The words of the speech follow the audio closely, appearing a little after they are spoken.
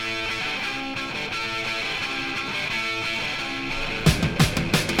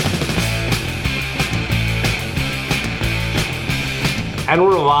And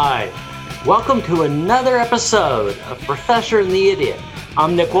we're live. Welcome to another episode of Professor and the Idiot.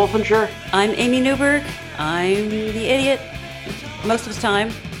 I'm Nick Wolfinger. I'm Amy Newberg. I'm the idiot most of the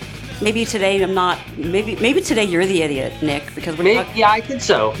time. Maybe today I'm not. Maybe today you're the idiot, Nick, because we're yeah, I think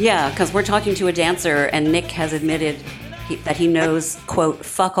so. Yeah, because we're talking to a dancer, and Nick has admitted that he knows, quote,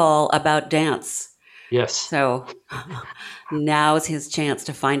 fuck all about dance. Yes. So now's his chance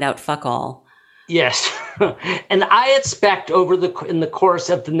to find out fuck all. Yes. And I expect in the course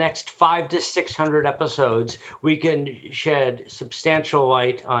of the next 500 to 600 episodes, we can shed substantial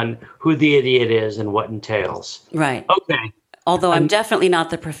light on who the idiot is and what entails. Right. Okay. Although I'm definitely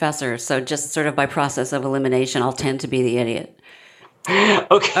not the professor, so just sort of by process of elimination, I'll tend to be the idiot. Okay.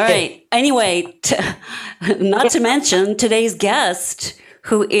 All right. Anyway, not to mention today's guest,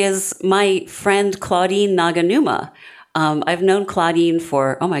 who is my friend Claudine Naganuma. I've known Claudine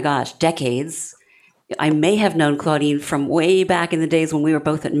for, oh my gosh, decades. I may have known Claudine from way back in the days when we were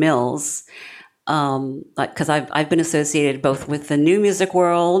both at Mills, because I've been associated both with the new music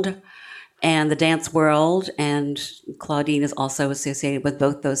world and the dance world, and Claudine is also associated with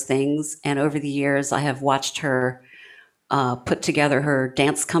both those things. And over the years, I have watched her put together her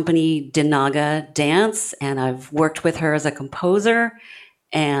dance company, Dinaga Dance, and I've worked with her as a composer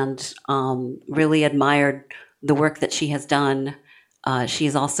and really admired the work that she has done. She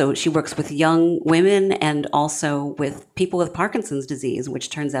works with young women and also with people with Parkinson's disease,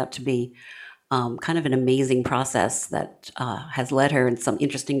 which turns out to be kind of an amazing process that has led her in some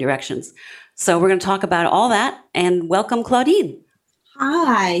interesting directions. So we're going to talk about all that, and welcome, Claudine.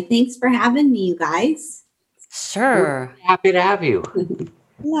 Hi, thanks for having me, you guys. Sure. We're happy to have you.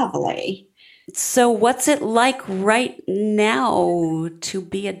 Lovely. So what's it like right now to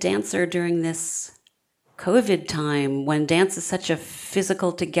be a dancer during this COVID time when dance is such a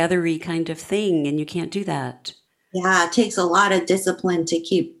physical togethery kind of thing and you can't do that? Yeah, it takes a lot of discipline to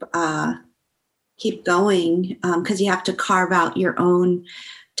keep going because you have to carve out your own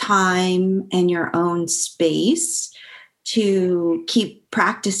time and your own space to keep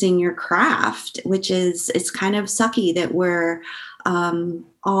practicing your craft, it's kind of sucky that we're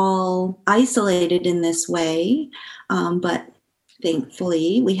all isolated in this way. But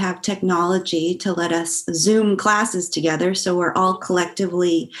thankfully, we have technology to let us Zoom classes together. So we're all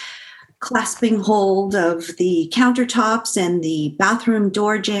collectively clasping hold of the countertops and the bathroom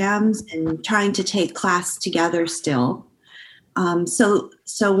door jambs and trying to take class together still. So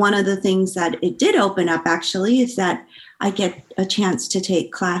one of the things that it did open up actually is that I get a chance to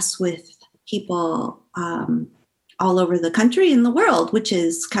take class with people all over the country and the world, which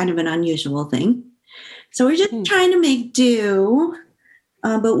is kind of an unusual thing. So we're just trying to make do,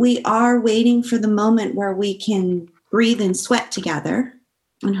 but we are waiting for the moment where we can breathe and sweat together,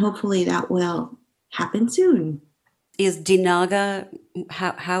 and hopefully that will happen soon. Is Dinaga,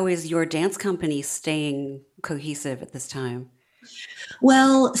 how is your dance company staying cohesive at this time?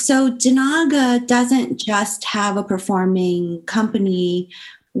 Well, so Dinaga doesn't just have a performing company.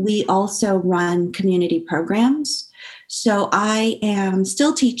 We also run community programs. So I am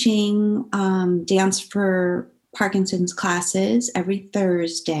still teaching dance for Parkinson's classes every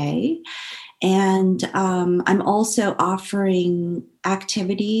Thursday. And I'm also offering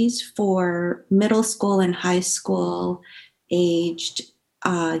activities for middle school and high school aged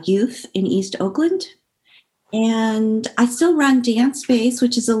youth in East Oakland. And I still run Dance Space,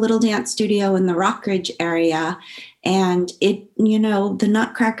 which is a little dance studio in the Rockridge area. And the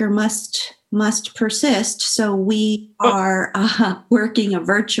Nutcracker must persist. So we are working a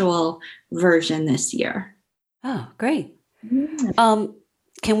virtual version this year. Oh, great. Yeah.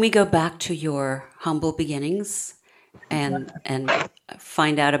 Can we go back to your humble beginnings and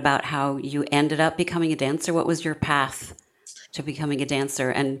find out about how you ended up becoming a dancer? What was your path to becoming a dancer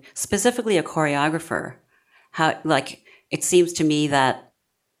and specifically a choreographer? It seems to me that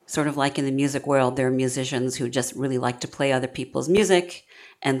sort of like in the music world, there are musicians who just really like to play other people's music.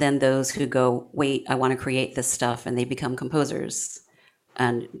 And then those who go, wait, I want to create this stuff, and they become composers.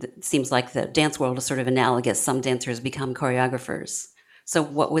 And it seems like the dance world is sort of analogous. Some dancers become choreographers. So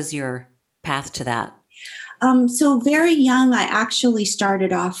what was your path to that? So very young, I actually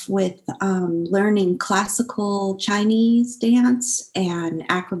started off with learning classical Chinese dance and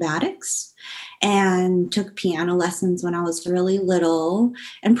acrobatics, and took piano lessons when I was really little,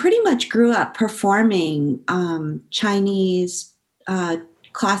 and pretty much grew up performing Chinese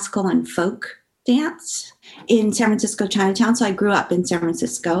classical and folk dance in San Francisco, Chinatown. So I grew up in San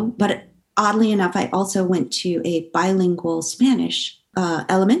Francisco, but oddly enough, I also went to a bilingual Spanish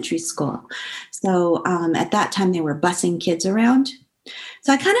elementary school. So at that time, they were busing kids around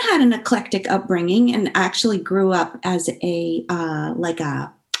So I kind of had an eclectic upbringing and actually grew up as a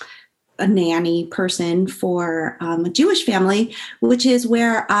nanny person for a Jewish family, which is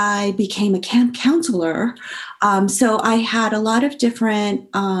where I became a camp counselor. So I had a lot of different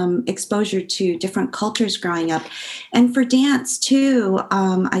exposure to different cultures growing up. And for dance too,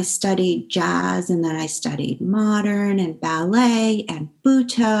 I studied jazz, and then I studied modern and ballet and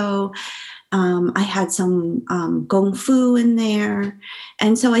Butoh. I had some Gong Fu in there.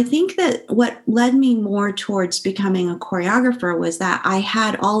 And so I think that what led me more towards becoming a choreographer was that I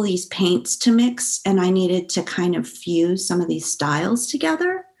had all these paints to mix, and I needed to kind of fuse some of these styles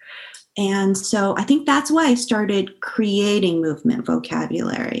together. And so I think that's why I started creating movement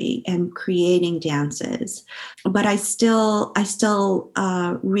vocabulary and creating dances. But I still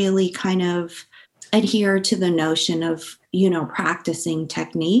really kind of adhere to the notion of, practicing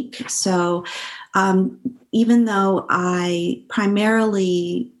technique. So even though I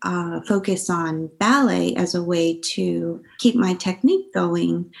primarily focus on ballet as a way to keep my technique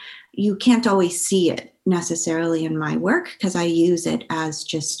going, you can't always see it necessarily in my work because I use it as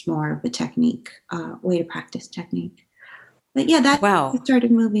just more of a technique, way to practice technique. But yeah, that Wow.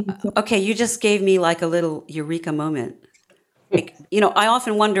 started moving. Okay, you just gave me like a little eureka moment. I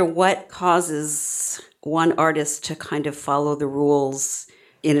often wonder what causes one artist to kind of follow the rules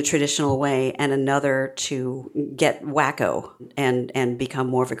in a traditional way and another to get wacko and become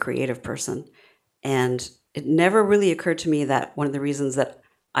more of a creative person. And it never really occurred to me that one of the reasons that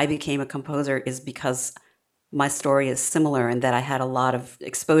I became a composer is because my story is similar and that I had a lot of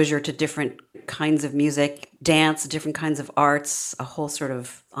exposure to different kinds of music, dance, different kinds of arts, a whole sort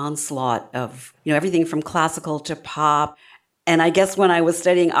of onslaught of, everything from classical to pop. And I guess when I was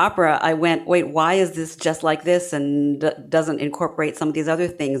studying opera, I went, wait, why is this just like this and doesn't incorporate some of these other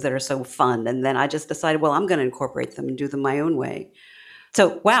things that are so fun? And then I just decided, well, I'm going to incorporate them and do them my own way.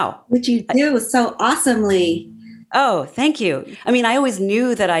 So, wow. Which you do so awesomely. Oh, thank you. I mean, I always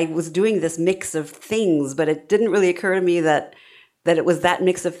knew that I was doing this mix of things, but it didn't really occur to me that it was that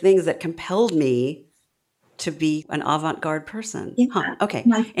mix of things that compelled me to be an avant-garde person. Yeah. Huh. Okay.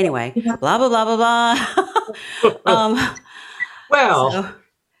 Anyway, blah, blah, blah, blah, blah.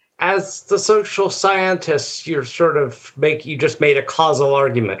 As the social scientist, you just made a causal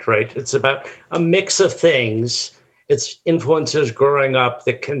argument, right? It's about a mix of things. It's influences growing up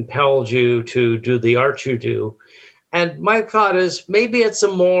that compelled you to do the art you do. And my thought is maybe it's a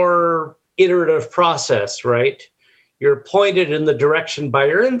more iterative process, right? You're pointed in the direction by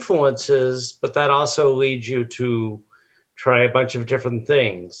your influences, but that also leads you to try a bunch of different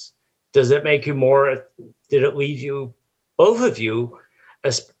things. Does it make you did it lead you, both of you,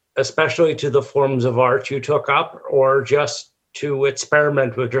 especially to the forms of art you took up, or just to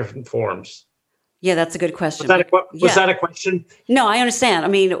experiment with different forms? Yeah, that's a good question. Was that a question? No, I understand. I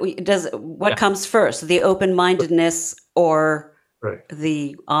mean, what comes first, the open-mindedness or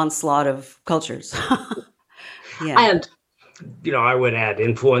the onslaught of cultures? Yeah. And, I would add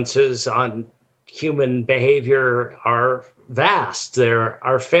influences on human behavior are vast. They're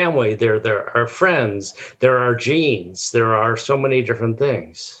our family, they're our friends, there are genes, there are so many different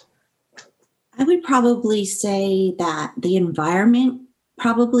things. I would probably say that the environment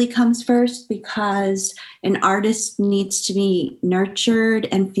probably comes first, because an artist needs to be nurtured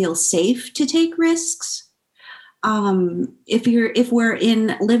and feel safe to take risks. If we're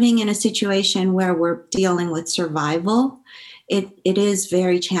living in a situation where we're dealing with survival, it is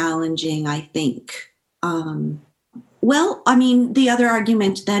very challenging, I think. Well, I mean, the other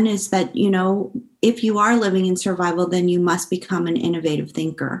argument then is that, if you are living in survival, then you must become an innovative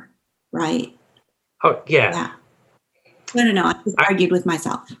thinker, right? Oh, yeah. I don't know. I just argued with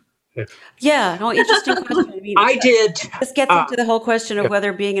myself. Yeah, no, interesting question. I mean, This gets into the whole question of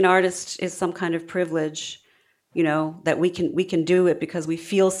whether being an artist is some kind of privilege, that we can do it because we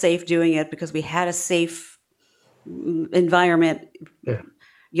feel safe doing it, because we had a safe environment. Yeah.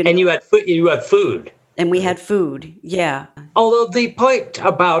 And you had food. And we had food, yeah. Although the point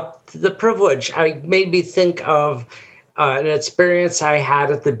about the privilege made me think of an experience I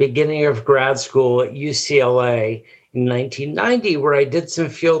had at the beginning of grad school at UCLA in 1990, where I did some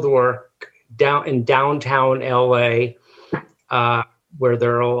field work in downtown LA, where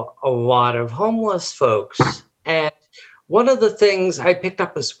there are a lot of homeless folks. And one of the things I picked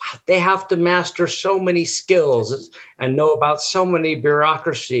up is they have to master so many skills and know about so many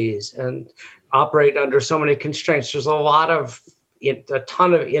bureaucracies and operate under so many constraints. There's a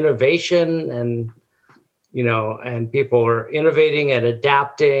ton of innovation, and and people are innovating and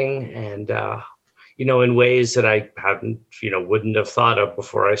adapting, and in ways that I wouldn't have thought of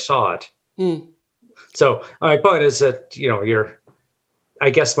before I saw it. So my point is that I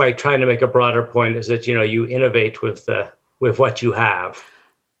guess by trying to make a broader point is that, you innovate with what you have.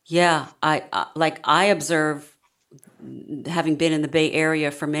 Yeah, I observe, having been in the Bay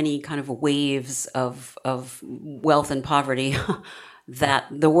Area for many kind of waves of wealth and poverty, that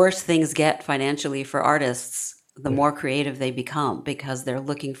the worse things get financially for artists, the more creative they become, because they're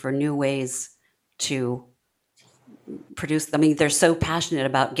looking for new ways to produce. I mean, they're so passionate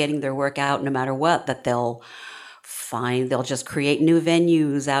about getting their work out no matter what, that they'll just create new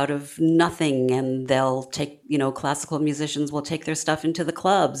venues out of nothing, and they'll take, classical musicians will take their stuff into the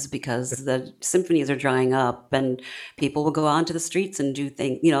clubs because the symphonies are drying up, and people will go on to the streets and do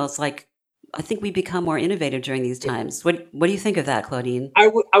things. It's like, I think we become more innovative during these times. What do you think of that, Claudine? I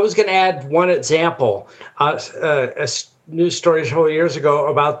was going to add one example. A news story several years ago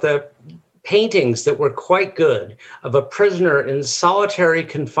about the paintings that were quite good of a prisoner in solitary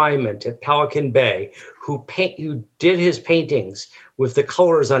confinement at Pelican Bay who did his paintings with the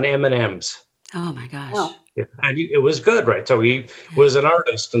colors on M&Ms. Oh my gosh. Oh. Yeah, and it was good, right? So he was an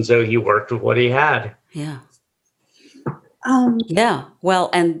artist, and so he worked with what he had. Yeah. Yeah. Well,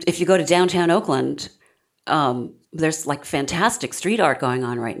 and if you go to downtown Oakland, there's like fantastic street art going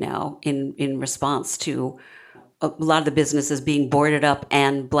on right now in response to a lot of the businesses being boarded up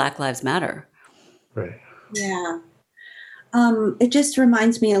and Black Lives Matter. Right. Yeah. It just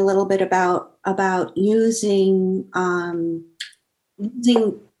reminds me a little bit about using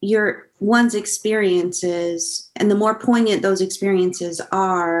your one's experiences, and the more poignant those experiences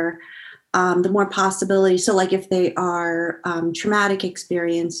are, the more possibilities. So like if they are traumatic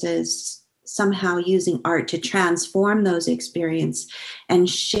experiences, somehow using art to transform those experiences and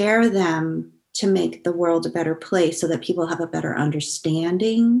share them to make the world a better place so that people have a better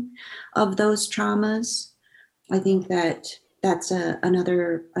understanding of those traumas. I think that's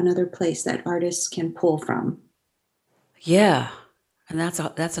another place that artists can pull from. Yeah. And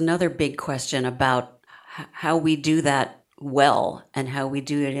that's another big question about how we do that well, and how we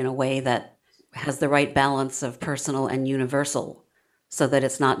do it in a way that has the right balance of personal and universal, so that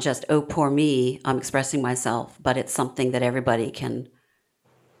it's not just, oh, poor me, I'm expressing myself, but it's something that everybody can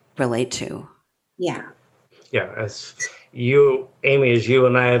relate to. Yeah. Yeah. As you, Amy, as you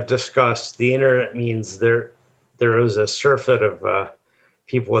and I have discussed, the internet means there is a surfeit of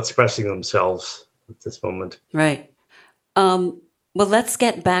people expressing themselves at this moment. Right. Well, let's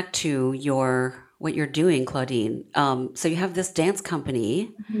get back to what you're doing, Claudine. So you have this dance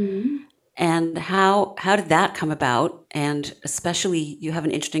company. Mm-hmm. And how did that come about? And especially, you have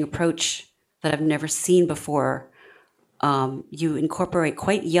an interesting approach that I've never seen before. You incorporate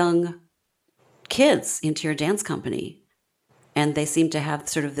quite young kids into your dance company, and they seem to have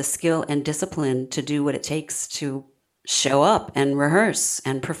sort of the skill and discipline to do what it takes to show up and rehearse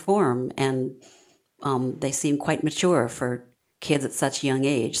and perform. And they seem quite mature for kids at such a young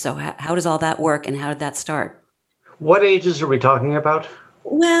age. So how does all that work, and how did that start? What ages are we talking about?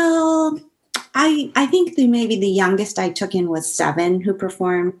 Well, I think maybe the youngest I took in was 7 who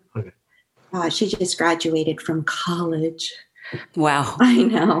performed. Okay. She just graduated from college. Wow. I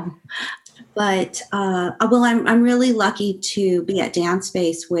know. But well, I'm really lucky to be at Dance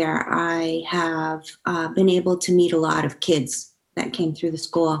Space, where I have been able to meet a lot of kids that came through the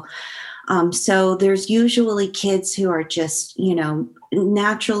school. So there's usually kids who are just,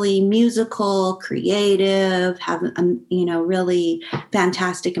 naturally musical, creative, have, really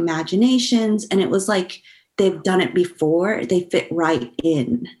fantastic imaginations. And it was like they've done it before. They fit right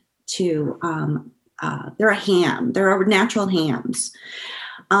in to, they're a ham. They're natural hams.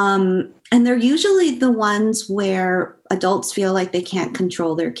 And they're usually the ones where adults feel like they can't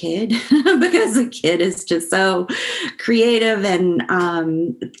control their kid because the kid is just so creative and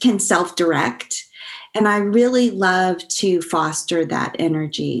can self-direct. And I really love to foster that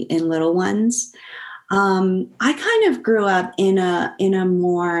energy in little ones. I kind of grew up in a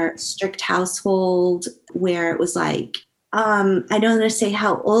more strict household where it was like, I don't want to say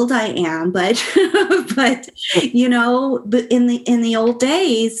how old I am, but but in the old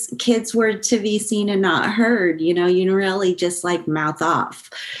days, kids were to be seen and not heard. You didn't really just like mouth off.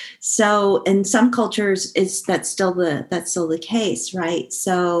 So in some cultures, that's still the case, right?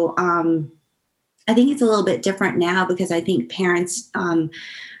 So I think it's a little bit different now, because I think parents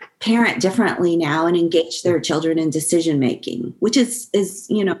parent differently now and engage their children in decision making, which is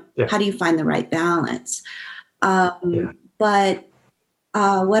how do you find the right balance? But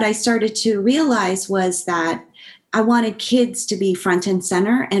what I started to realize was that I wanted kids to be front and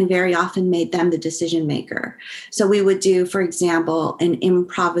center, and very often made them the decision maker. So we would do, for example, an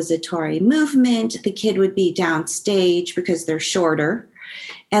improvisatory movement. The kid would be downstage because they're shorter.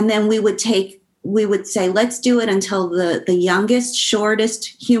 And then we would take we would say, let's do it until the youngest, shortest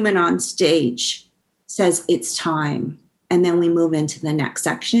human on stage says it's time. And then we move into the next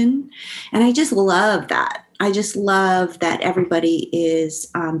section. And I just love that. I just love that everybody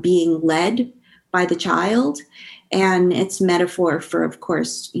is being led by the child. And it's metaphor for, of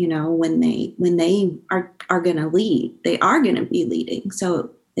course, when they are going to lead, they are going to be leading.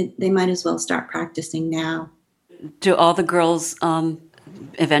 So they might as well start practicing now. Do all the girls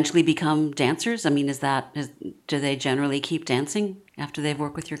eventually become dancers? I mean, do they generally keep dancing after they've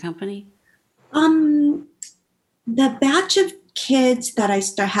worked with your company? The batch of kids that I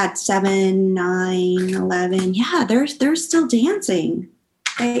had 7, 9, 11, yeah, they're still dancing.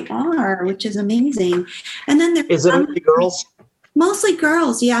 They are, which is amazing. And then is it only girls? Mostly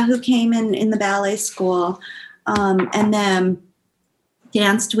girls, yeah, who came in the ballet school, and then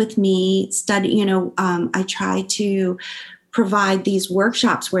danced with me. Study, I try to provide these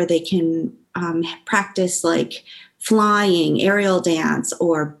workshops where they can practice like flying, aerial dance,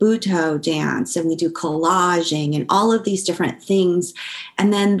 or Butoh dance, and we do collaging and all of these different things.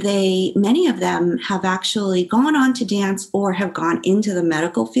 And then many of them have actually gone on to dance or have gone into the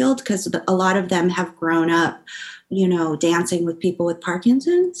medical field, because a lot of them have grown up, dancing with people with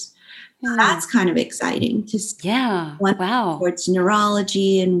Parkinson's. Yeah. That's kind of exciting. One wow. towards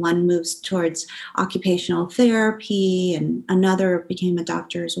neurology, and one moves towards occupational therapy, and another became a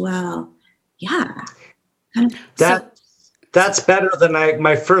doctor as well. Yeah. That's better than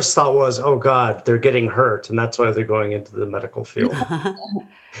my first thought was, oh God, they're getting hurt, and that's why they're going into the medical field.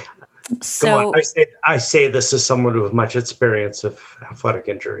 So I say this as someone with much experience of athletic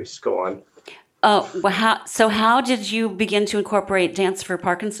injuries. Go on. How did you begin to incorporate dance for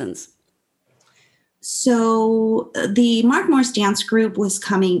Parkinson's? So the Mark Morse Dance Group was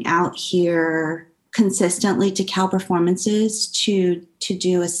coming out here consistently to Cal Performances to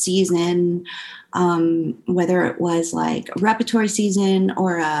do a season, whether it was like a repertory season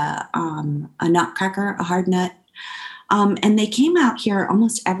or a nutcracker, a hard nut. And they came out here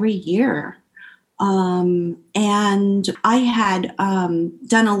almost every year. And I had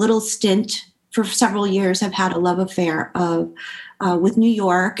done a little stint for several years. I've had a love affair with New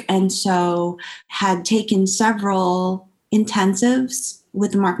York, and so had taken several intensives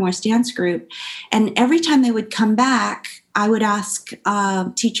with the Mark Morse Dance Group. And every time they would come back, I would ask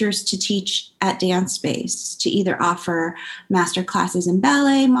teachers to teach at Dance Space, to either offer master classes in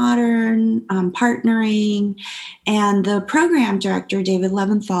ballet, modern, partnering. And the program director, David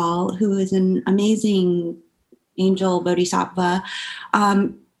Leventhal, who is an amazing angel bodhisattva,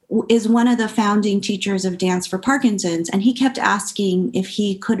 is one of the founding teachers of Dance for Parkinson's. And he kept asking if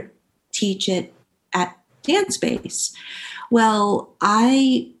he could teach it at Dance Space. Well,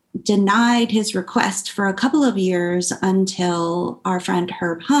 I denied his request for a couple of years until our friend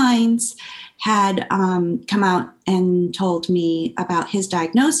Herb Hines had come out and told me about his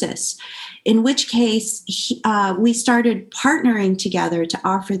diagnosis, in which case we started partnering together to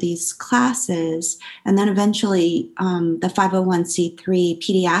offer these classes. And then eventually the 501c3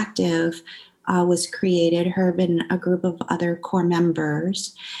 PD Active was created, Herb and a group of other core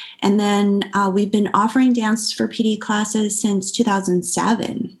members. And then we've been offering Dance for PD classes since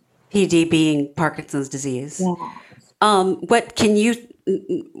 2007. PD being Parkinson's disease. Yeah.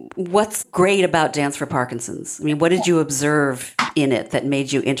 What's great about Dance for Parkinson's? I mean, what did you observe in it that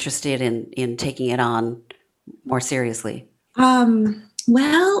made you interested in taking it on more seriously?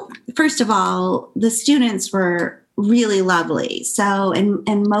 Well, first of all, the students were really lovely. So,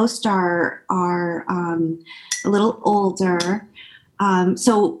 and most are a little older.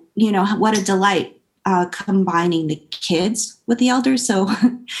 So, what a delight combining the kids with the elders. So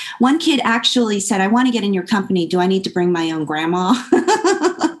one kid actually said, I want to get in your company. Do I need to bring my own grandma?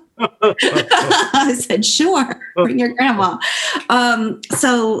 I said, sure, bring your grandma.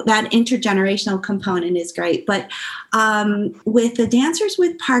 So that intergenerational component is great. But with the Dancers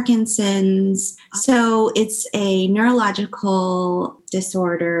with Parkinson's, so it's a neurological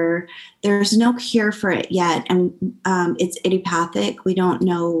disorder. There's no cure for it yet. And it's idiopathic. We don't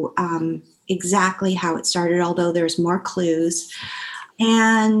know exactly how it started, although there's more clues.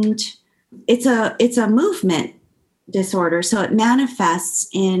 And it's a movement disorder. So it manifests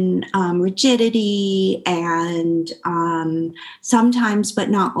in rigidity and sometimes, but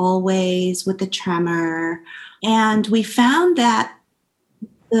not always, with the tremor. And we found that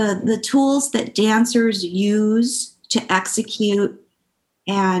the tools that dancers use to execute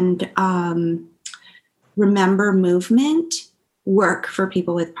and remember movement work for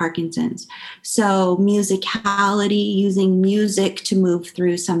people with Parkinson's. So musicality, using music to move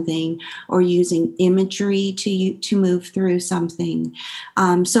through something, or using imagery to move through something.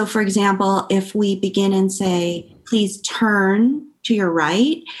 So for example, if we begin and say, please turn to your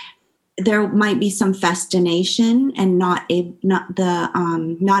right, there might be some festination and not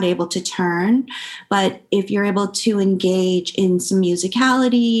able to turn. But if you're able to engage in some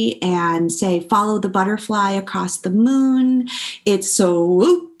musicality and say, follow the butterfly across the moon, it's so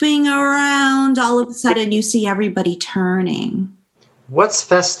looping around, all of a sudden you see everybody turning. What's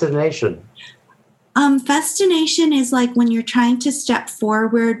festination? Festination is like when you're trying to step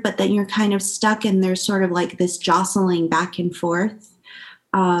forward, but then you're kind of stuck and there's sort of like this jostling back and forth.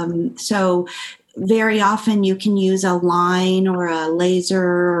 So very often you can use a line or a laser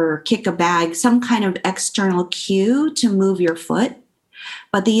or kick a bag, some kind of external cue to move your foot,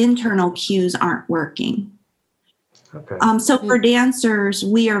 but the internal cues aren't working. Okay. So for dancers,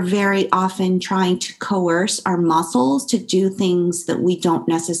 we are very often trying to coerce our muscles to do things that we don't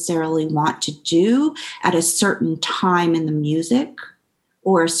necessarily want to do at a certain time in the music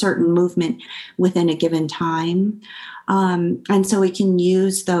or a certain movement within a given time. And so we can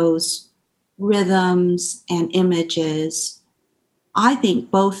use those rhythms and images, I think,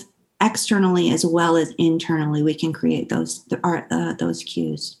 both externally as well as internally. We can create those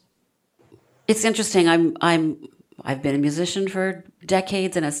cues. It's interesting. I've been a musician for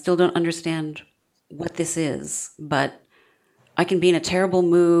decades, and I still don't understand what this is. But I can be in a terrible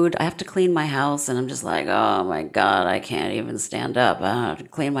mood. I have to clean my house, and I'm just like, oh my God, I can't even stand up. I have to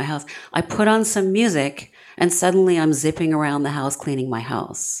clean my house. I put on some music, and suddenly I'm zipping around the house cleaning my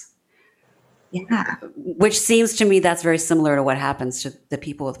house. Yeah. Which seems to me that's very similar to what happens to the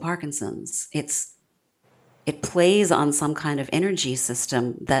people with Parkinson's. It plays on some kind of energy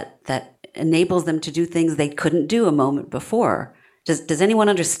system that enables them to do things they couldn't do a moment before. Does anyone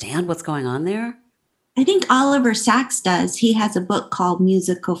understand what's going on there? I think Oliver Sacks does. He has a book called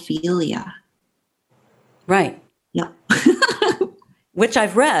Musicophilia. Right. Yep. Which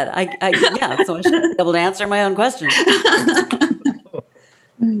I've read. So I should be able to answer my own question.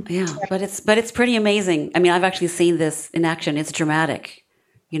 Yeah, but it's pretty amazing. I mean, I've actually seen this in action. It's dramatic.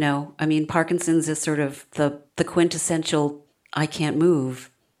 I mean, Parkinson's is sort of the quintessential I can't move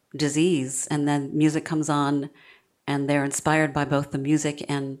disease, and then music comes on and they're inspired by both the music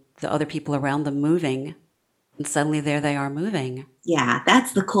and the other people around them moving, and suddenly there they are moving. Yeah,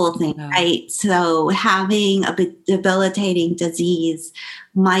 that's the cool thing, right? So having a debilitating disease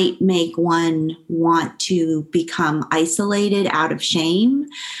might make one want to become isolated out of shame,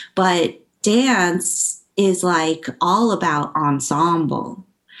 but dance is like all about ensemble.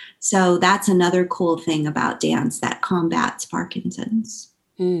 So that's another cool thing about dance that combats Parkinson's.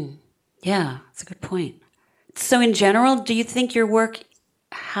 Yeah, that's a good point. So in general, do you think your work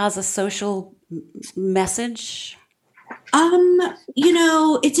has a social message?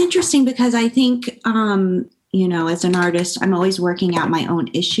 It's interesting because I think, as an artist, I'm always working out my own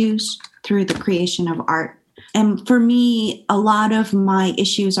issues through the creation of art. And for me, a lot of my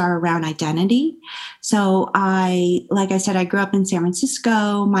issues are around identity. So like I said, I grew up in San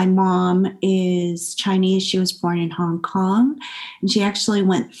Francisco. My mom is Chinese. She was born in Hong Kong. And she actually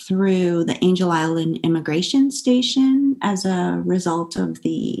went through the Angel Island Immigration Station as a result of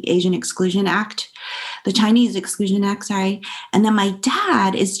the Asian Exclusion Act, the Chinese Exclusion Act, sorry. And then my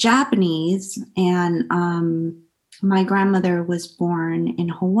dad is Japanese, and my grandmother was born in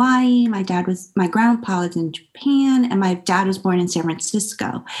Hawaii. My grandpa was in Japan, and my dad was born in San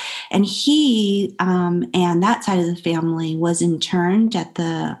Francisco. And he and that side of the family was interned at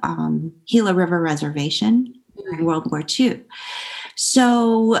the Gila River Reservation in World War II.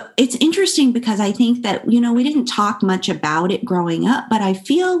 So it's interesting because I think that, we didn't talk much about it growing up, but I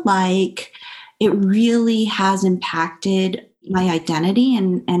feel like it really has impacted my identity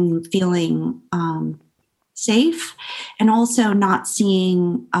and feeling safe, and also not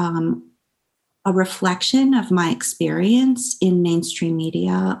seeing a reflection of my experience in mainstream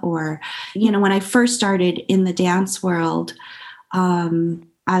media. Or, when I first started in the dance world,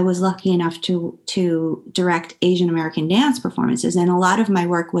 I was lucky enough to direct Asian American dance performances. And a lot of my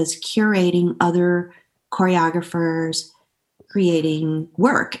work was curating other choreographers, creating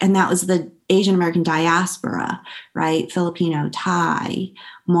work. And that was the Asian American diaspora, right? Filipino, Thai,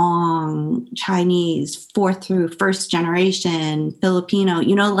 Hmong, Chinese, fourth through first generation, Filipino,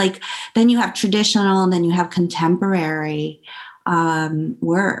 then you have traditional and then you have contemporary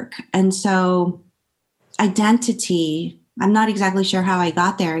work. And so identity, I'm not exactly sure how I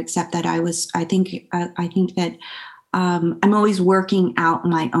got there, except that I think that I'm always working out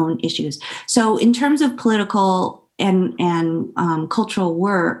my own issues. So in terms of political and cultural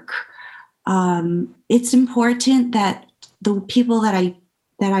work, it's important that the people that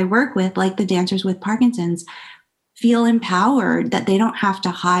I work with, like the dancers with Parkinson's, feel empowered, that they don't have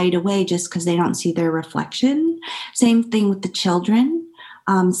to hide away just because they don't see their reflection. Same thing with the children.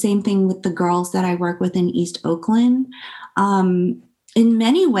 Same thing with the girls that I work with in East Oakland. In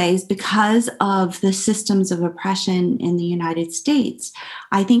many ways, because of the systems of oppression in the United States,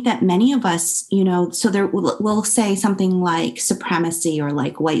 I think that many of us, so there we'll say something like supremacy or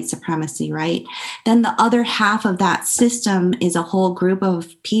like white supremacy, right? Then the other half of that system is a whole group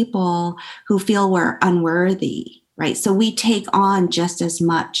of people who feel we're unworthy. Right. So we take on just as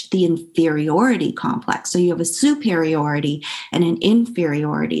much the inferiority complex. So you have a superiority and an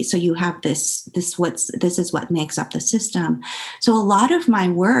inferiority. So you have this is what makes up the system. So a lot of my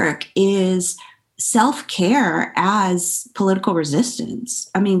work is self-care as political resistance.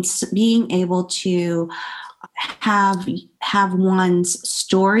 I mean, being able to have one's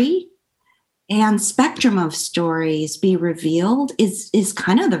story and spectrum of stories be revealed is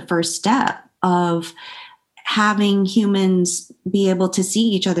kind of the first step of having humans be able to see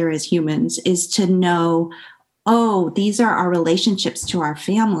each other as humans, is to know, oh, these are our relationships to our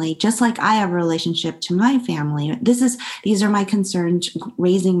family, just like I have a relationship to my family. These are my concerns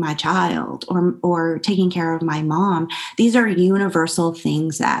raising my child or taking care of my mom. These are universal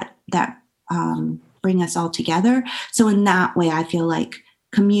things that bring us all together. So in that way, I feel like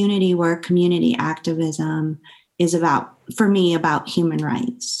community work, community activism is for me, about human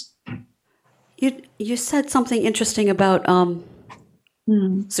rights. You said something interesting about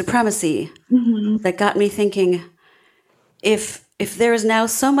supremacy that got me thinking, if there is now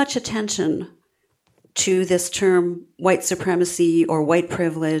so much attention to this term white supremacy or white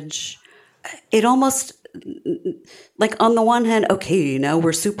privilege, it almost, like, on the one hand, okay, now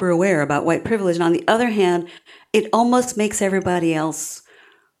we're super aware about white privilege, and on the other hand, it almost makes everybody else,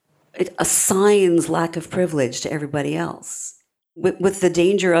 it assigns lack of privilege to everybody else, with the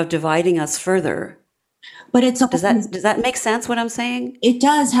danger of dividing us further. But does that make sense, what I'm saying? It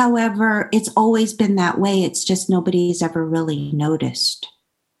does. However, it's always been that way. It's just nobody's ever really noticed.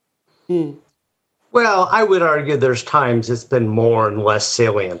 Well, I would argue there's times it's been more and less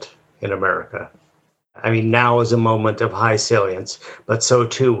salient in America. I mean, now is a moment of high salience, but so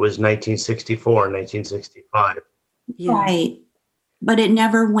too was 1964 and 1965. Yeah. Right. But it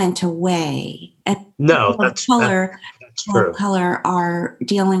never went away. No, that's true. Color are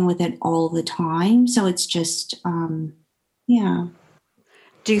dealing with it all the time. So it's just, yeah.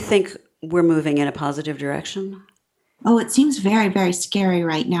 Do you think we're moving in a positive direction? Oh, it seems very, very scary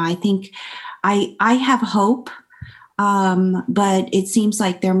right now. I think I have hope, but it seems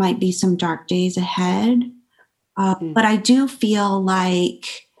like there might be some dark days ahead. But I do feel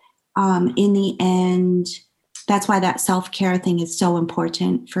like in the end, that's why that self-care thing is so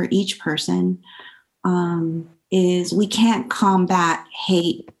important for each person. Is we can't combat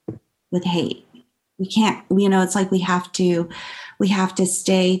hate with hate. We can't, it's like we have to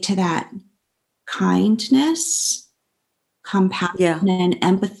stay to that kindness, compassion, and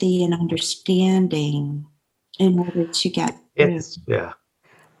empathy and understanding in order to get through.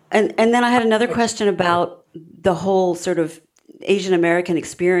 And then I had another question about the whole sort of Asian American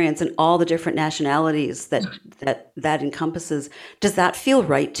experience and all the different nationalities that encompasses. Does that feel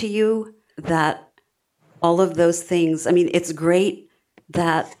right to you, that all of those things? I mean, it's great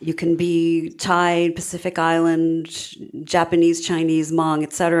that you can be Thai, Pacific Island, Japanese, Chinese, Hmong,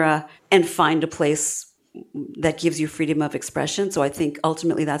 etc., and find a place that gives you freedom of expression. So I think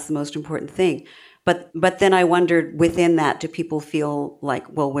ultimately that's the most important thing. But then I wondered, within that, do people feel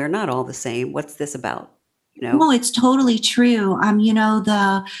like, well, we're not all the same? What's this about? Well, it's totally true. Do you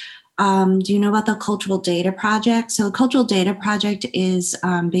know about the Cultural Data Project? So the Cultural Data Project is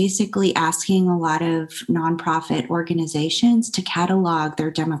basically asking a lot of nonprofit organizations to catalog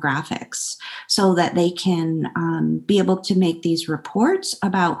their demographics so that they can be able to make these reports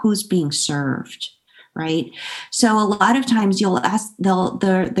about who's being served, right? So a lot of times you'll ask,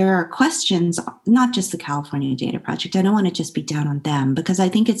 there are questions, not just the California Data Project. I don't want to just be down on them because I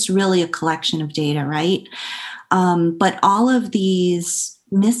think it's really a collection of data, right? But all of these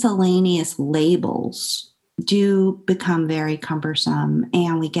miscellaneous labels do become very cumbersome,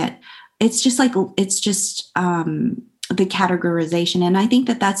 and it's just the categorization. And I think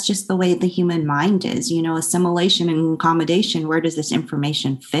that that's just the way the human mind is, assimilation and accommodation. Where does this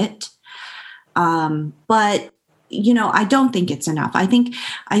information fit? But I don't think it's enough. I think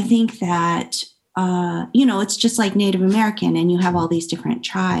that it's just like Native American, and you have all these different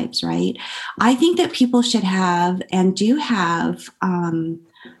tribes, right? I think that people should have and do have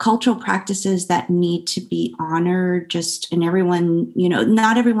cultural practices that need to be honored, and everyone,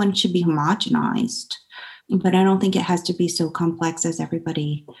 not everyone should be homogenized, but I don't think it has to be so complex as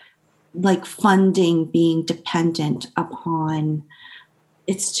everybody, like funding being dependent upon.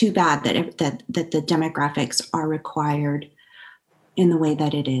 It's too bad that the demographics are required in the way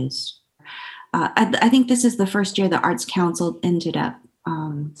that it is. I think this is the first year the Arts Council ended up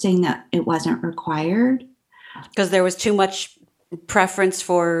saying that it wasn't required. Because there was too much preference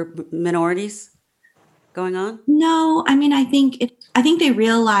for minorities going on? No, I mean, I think they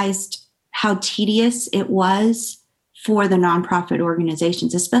realized how tedious it was for the nonprofit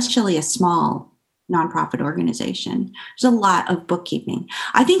organizations, especially a small nonprofit organization. There's a lot of bookkeeping.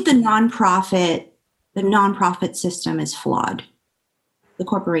 I think the nonprofit system is flawed. The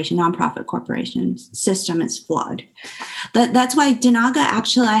nonprofit corporation system is flawed. That's why Dinaga,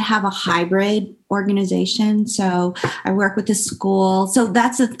 actually, I have a hybrid organization. So I work with the school. So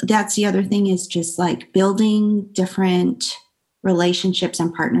that's the other thing, is just like building different relationships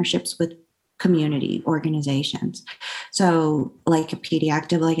and partnerships with community organizations. So like a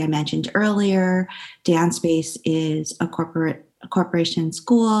Pediactive, like I mentioned earlier, Dance Space is a corporation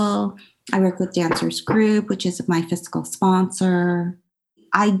school. I work with Dancers Group, which is my fiscal sponsor.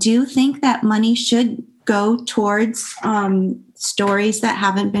 I do think that money should go towards stories that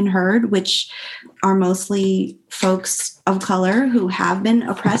haven't been heard, which are mostly folks of color who have been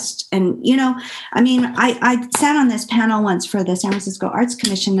oppressed. And, I sat on this panel once for the San Francisco Arts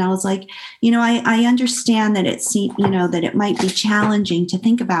Commission, and I was like, I understand that that it might be challenging to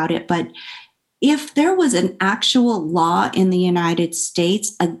think about it, but if there was an actual law in the United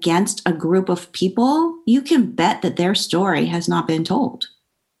States against a group of people, you can bet that their story has not been told.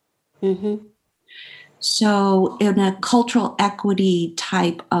 Mm-hmm. So in a cultural equity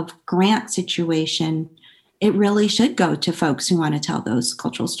type of grant situation, it really should go to folks who want to tell those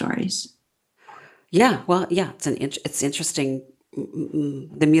cultural stories. Yeah, well, yeah, it's interesting.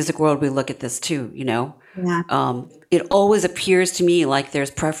 The music world, we look at this too, Yeah. It always appears to me like there's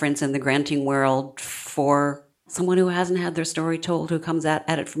preference in the granting world for someone who hasn't had their story told, who comes at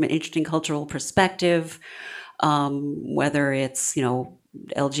it from an interesting cultural perspective, whether it's,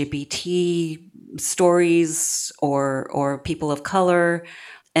 LGBT stories or people of color.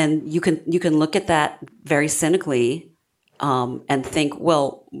 And you can look at that very cynically and think,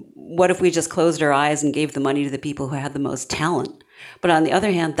 well, what if we just closed our eyes and gave the money to the people who had the most talent? But on the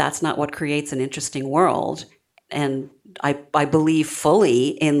other hand, that's not what creates an interesting world. And I believe fully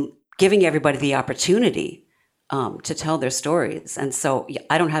in giving everybody the opportunity to tell their stories. And so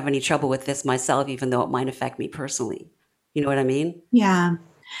I don't have any trouble with this myself, even though it might affect me personally. You know what I mean? Yeah.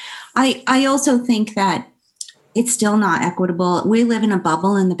 I also think that it's still not equitable. We live in a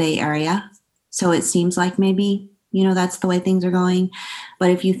bubble in the Bay Area. So it seems like maybe, that's the way things are going. But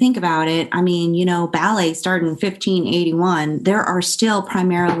if you think about it, I mean, ballet started in 1581. There are still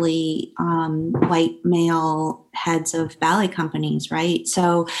primarily white male heads of ballet companies, right?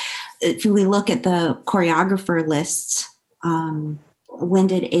 So if we look at the choreographer lists, when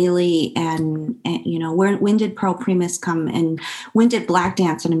did Ailey and when did Pearl Primus come, and when did Black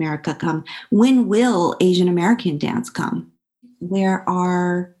dance in America come? When will Asian American dance come? Where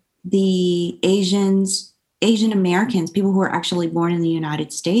are the Asian Americans, people who are actually born in the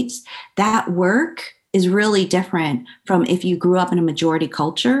United States? That work is really different from if you grew up in a majority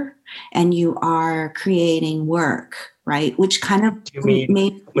culture and you are creating work, right? Which kind of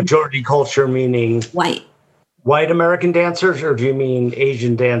majority culture meaning white American dancers, or do you mean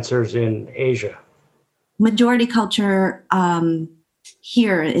Asian dancers in Asia? Majority culture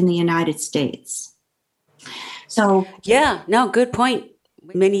here in the United States. So yeah, no, good point.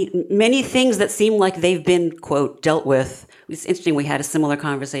 Many things that seem like they've been, quote, dealt with. It's interesting. We had a similar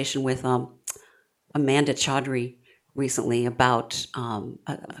conversation with Amanda Chaudhry recently about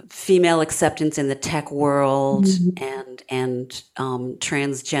female acceptance in the tech world, mm-hmm. and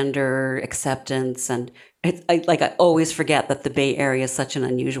transgender acceptance. And I always forget that the Bay Area is such an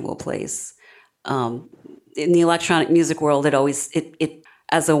unusual place. In the electronic music world, it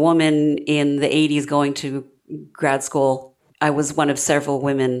as a woman in the 80s going to grad school, I was one of several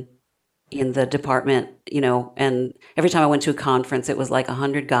women in the department, and every time I went to a conference, it was like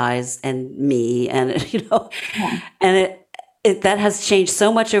 100 guys and me, and yeah. And that has changed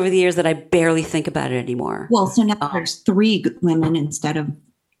so much over the years that I barely think about it anymore. Well, so now there's 3 women instead of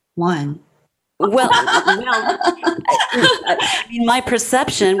 1. Well, I mean, my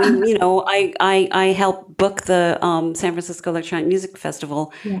perception, I help book the San Francisco Electronic Music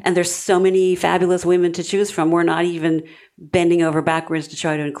Festival, and there's so many fabulous women to choose from. We're not even bending over backwards to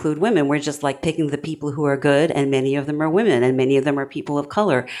try to include women. We're just like picking the people who are good, and many of them are women, and many of them are people of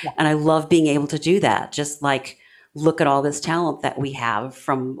color. Yeah. And I love being able to do that. Just like, look at all this talent that we have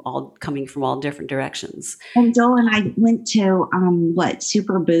coming from all different directions. And Joel and I went to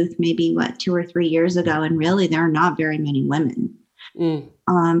Super Booth maybe 2 or 3 years ago, and really there are not very many women.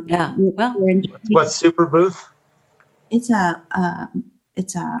 Yeah. Well, what's Super Booth? It's a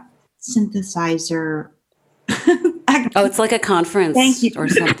synthesizer. It's like a conference or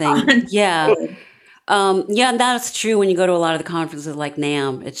something. Yeah. Yeah, that's true. When you go to a lot of the conferences like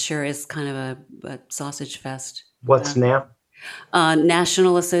NAMM, it sure is kind of a sausage fest. What's NAMM?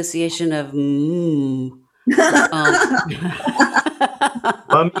 National Association of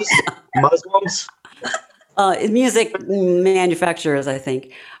Muslims? Music manufacturers, I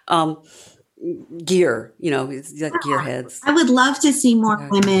think. Gear, it's like gearheads. I would love to see more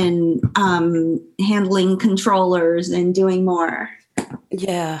women handling controllers and doing more.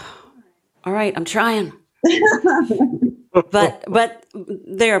 Yeah. All right, I'm trying. But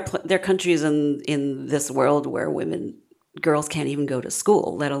there are countries in this world where girls can't even go to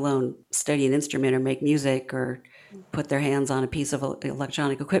school, let alone study an instrument or make music or put their hands on a piece of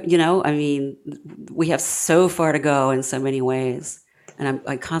electronic equipment. I mean, we have so far to go in so many ways, and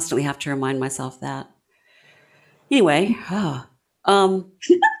I constantly have to remind myself that. Anyway, I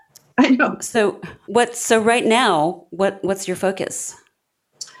know. So right now, what's your focus?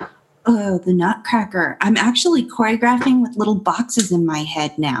 Oh, the Nutcracker. I'm actually choreographing with little boxes in my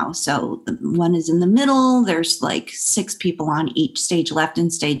head now. So one is in the middle. There's like 6 people on each stage left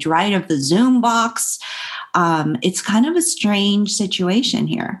and stage right of the Zoom box. It's kind of a strange situation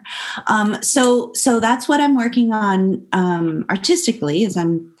here. So that's what I'm working on artistically, is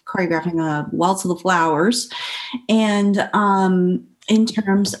I'm choreographing a Waltz of the Flowers. And in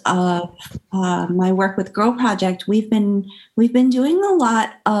terms of my work with Girl Project, we've been doing a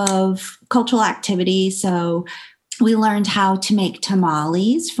lot of cultural activities. So we learned how to make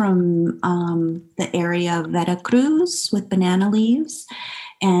tamales from the area of Veracruz with banana leaves,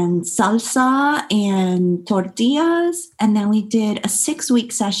 and salsa and tortillas. And then we did a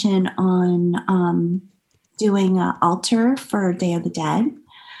 6-week session on doing an altar for Day of the Dead.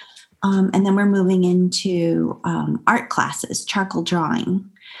 And then we're moving into art classes, charcoal drawing.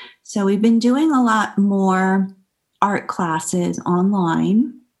 So we've been doing a lot more art classes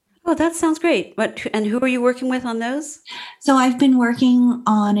online. Oh, that sounds great. And who are you working with on those? So I've been working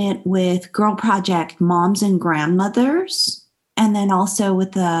on it with Girl Project moms and grandmothers, and then also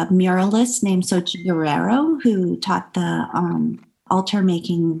with a muralist named Xochitl Guerrero, who taught the altar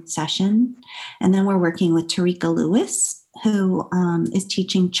making session. And then we're working with Tarika Lewis, who is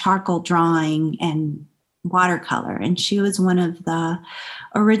teaching charcoal drawing and watercolor. And she was one of the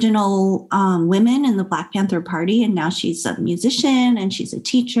original women in the Black Panther Party. And now she's a musician and she's a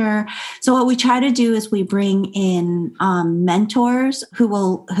teacher. So what we try to do is we bring in mentors who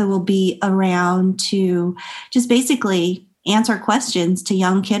will be around to just basically answer questions to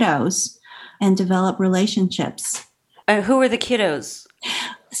young kiddos and develop relationships. Who are the kiddos?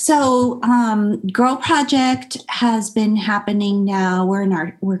 So, Girl Project has been happening now.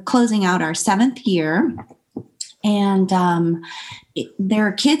 We're closing out our 7th year, and there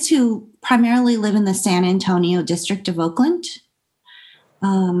are kids who primarily live in the San Antonio district of Oakland.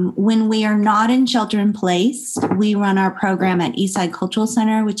 When we are not in shelter in place, we run our program at Eastside Cultural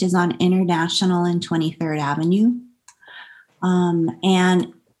Center, which is on International and 23rd Avenue,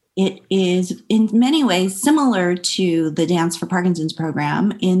 and it is in many ways similar to the Dance for Parkinson's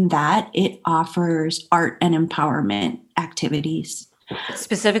program in that it offers art and empowerment activities.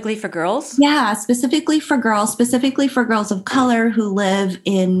 Specifically for girls? Yeah, specifically for girls of color who live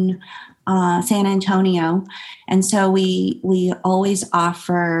in San Antonio. And so we always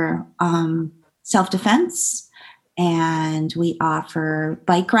offer self-defense, and we offer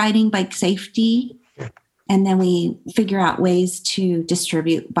bike riding, bike safety. And then we figure out ways to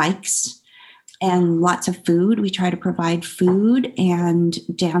distribute bikes and lots of food. We try to provide food and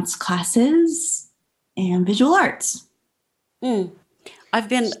dance classes and visual arts. I've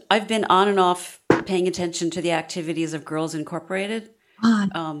been on and off paying attention to the activities of Girls Incorporated,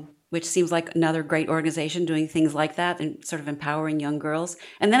 which seems like another great organization doing things like that and sort of empowering young girls.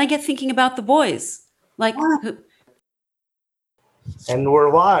 And then I get thinking about the boys. And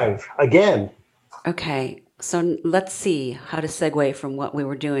we're live again. Okay, so let's see how to segue from what we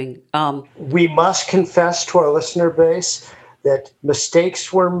were doing. We must confess to our listener base that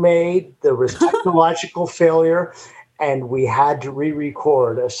mistakes were made, there was technological failure, and we had to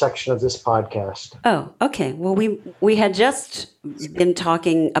re-record a section of this podcast. Oh, okay. Well, we had just been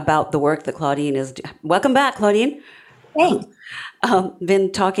talking about the work that Claudine is. Welcome back, Claudine. Thanks.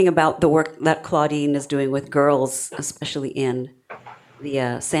 Been talking about the work that Claudine is doing with girls, especially in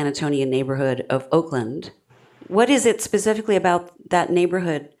the San Antonio neighborhood of Oakland. What is it specifically about that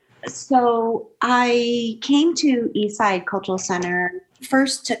neighborhood? So I came to Eastside Cultural Center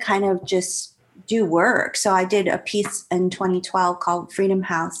first to kind of just do work. So I did a piece in 2012 called Freedom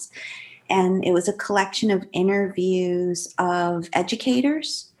House, and it was a collection of interviews of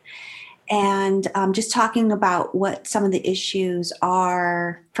educators and just talking about what some of the issues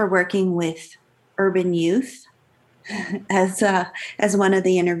are for working with urban youth. As one of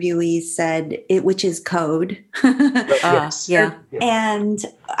the interviewees said, which is code. Yes. Yeah. And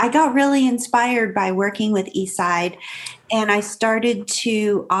I got really inspired by working with Eastside, and I started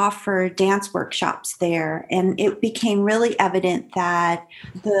to offer dance workshops there. And it became really evident that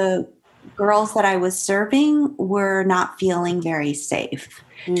the girls that I was serving were not feeling very safe.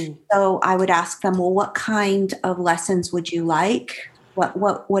 Mm. So I would ask them, well, what kind of lessons would you like?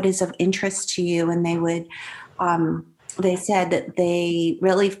 What is of interest to you? And they would they said that they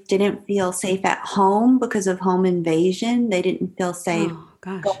really didn't feel safe at home because of home invasion. They didn't feel safe Oh,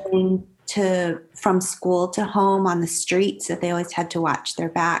 gosh. going from school to home on the streets, that they always had to watch their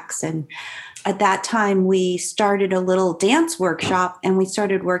backs. And at that time, we started a little dance workshop, and we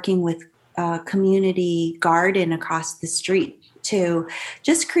started working with a community garden across the street to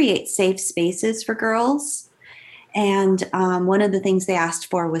just create safe spaces for girls. And one of the things they asked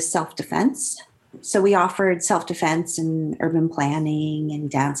for was self-defense. So we offered self-defense and urban planning and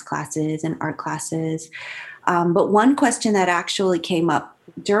dance classes and art classes. But one question that actually came up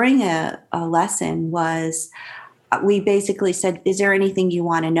during a lesson was, we basically said, is there anything you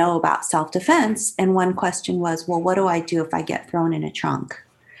want to know about self-defense? And one question was, well, what do I do if I get thrown in a trunk?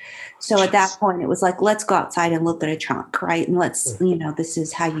 So at that point, it was like, let's go outside and look at a trunk, right? And let's, this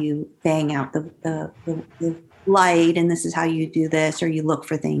is how you bang out the light, and this is how you do this, or you look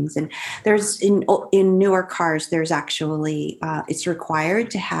for things. And there's in newer cars, there's actually it's required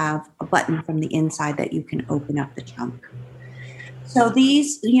to have a button from the inside that you can open up the trunk. So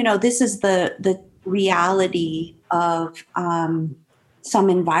these, this is the reality of some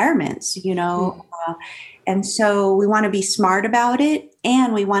environments, and so we want to be smart about it,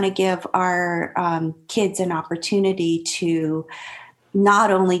 and we want to give our kids an opportunity to not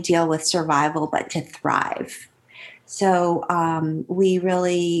only deal with survival, but to thrive. So we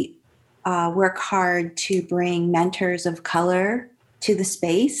really work hard to bring mentors of color to the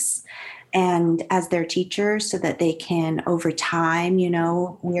space and as their teachers, so that they can, over time,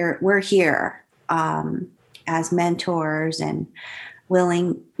 we're here as mentors and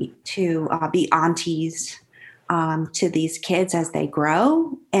willing to be aunties to these kids as they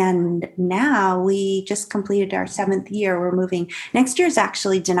grow. And now we just completed our 7th year. We're moving. Next year is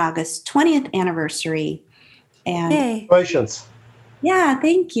actually Denaga's 20th anniversary. And Yay. Congratulations. yeah,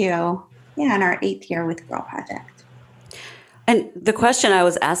 thank you. Yeah, in our 8th year with Girl Project. And the question I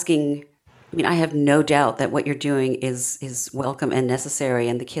was asking, I have no doubt that what you're doing is welcome and necessary,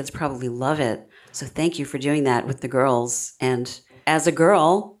 and the kids probably love it. So thank you for doing that with the girls. And as a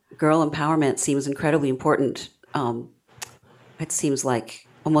girl empowerment seems incredibly important. It seems like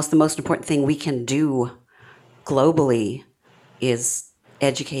almost the most important thing we can do globally is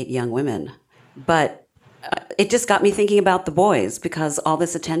educate young women. But it just got me thinking about the boys, because all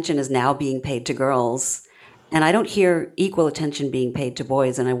this attention is now being paid to girls, and I don't hear equal attention being paid to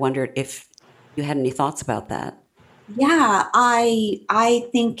boys. And I wondered if you had any thoughts about that. Yeah, I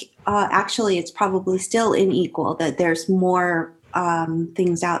think actually it's probably still unequal, that there's more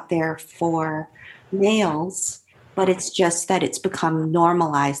things out there for males, but it's just that it's become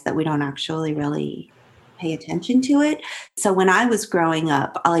normalized that we don't actually really pay attention to it. So when I was growing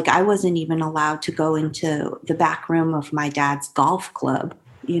up, I wasn't even allowed to go into the back room of my dad's golf club,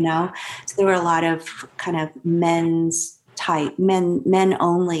 So there were a lot of kind of men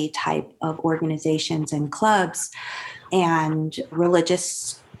only type of organizations and clubs and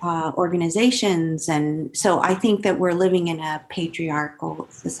religious organizations. And so I think that we're living in a patriarchal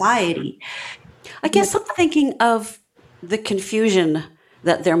society. I guess I'm thinking of the confusion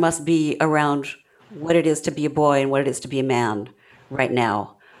that there must be around what it is to be a boy and what it is to be a man right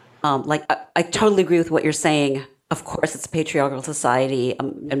now. I totally agree with what you're saying. Of course, it's a patriarchal society,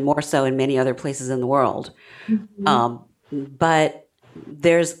 and more so in many other places in the world. Mm-hmm. But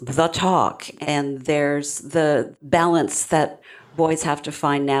there's the talk, and there's the balance that boys have to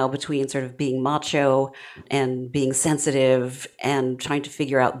find now between sort of being macho and being sensitive and trying to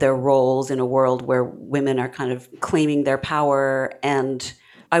figure out their roles in a world where women are kind of claiming their power. And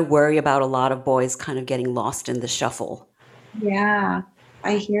I worry about a lot of boys kind of getting lost in the shuffle. Yeah,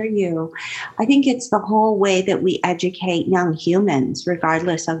 I hear you. I think it's the whole way that we educate young humans,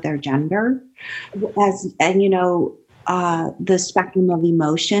 regardless of their gender, the spectrum of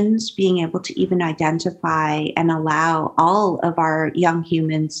emotions, being able to even identify and allow all of our young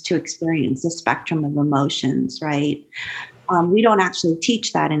humans to experience the spectrum of emotions, right? We don't actually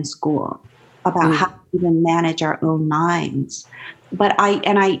teach that in school about how to even manage our own minds. But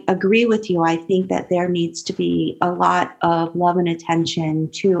I agree with you. I think that there needs to be a lot of love and attention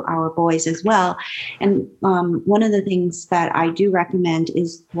to our boys as well. And one of the things that I do recommend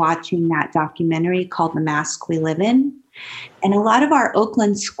is watching that documentary called The Mask We Live In. And a lot of our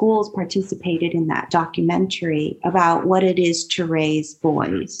Oakland schools participated in that documentary about what it is to raise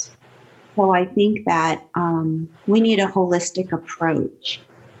boys. So I think that we need a holistic approach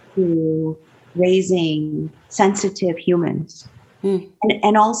to raising sensitive humans.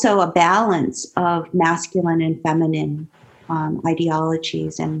 And also a balance of masculine and feminine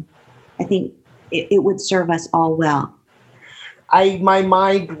ideologies. And I think it would serve us all well. My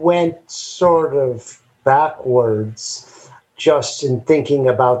mind went sort of backwards just in thinking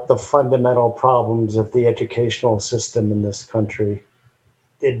about the fundamental problems of the educational system in this country.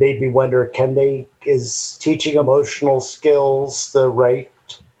 It made me wonder, is teaching emotional skills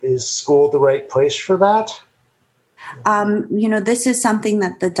is school the right place for that? This is something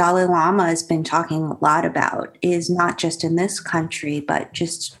that the Dalai Lama has been talking a lot about, is not just in this country, but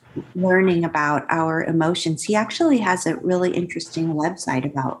just learning about our emotions. He actually has a really interesting website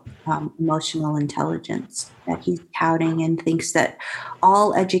about emotional intelligence that he's touting, and thinks that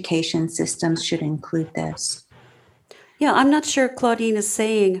all education systems should include this. Yeah, I'm not sure Claudine is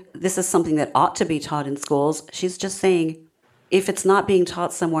saying this is something that ought to be taught in schools. She's just saying if it's not being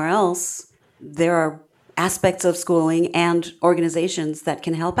taught somewhere else, there are aspects of schooling and organizations that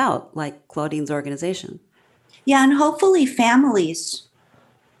can help out, like Claudine's organization. Yeah, and hopefully families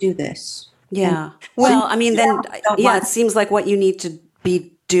do this. Yeah. Well, I mean, then, it seems like what you need to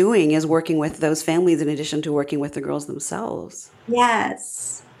be doing is working with those families in addition to working with the girls themselves.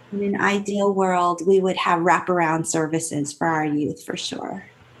 Yes. In an ideal world, we would have wraparound services for our youth, for sure.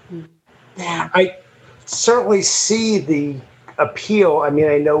 Yeah. I certainly see the appeal. I mean,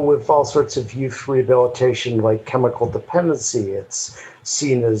 I know with all sorts of youth rehabilitation, like chemical dependency, it's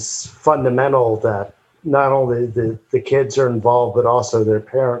seen as fundamental that not only the kids are involved, but also their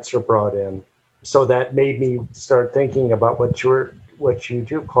parents are brought in. So that made me start thinking about what you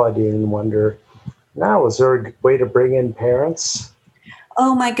do, Claudine, and wonder, now, is there a way to bring in parents?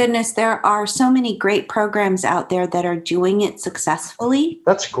 Oh my goodness, there are so many great programs out there that are doing it successfully.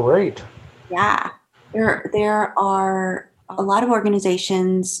 That's great. Yeah. There are a lot of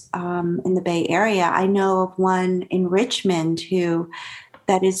organizations in the Bay Area. I know of one in Richmond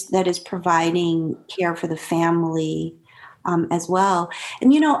that is providing care for the family as well.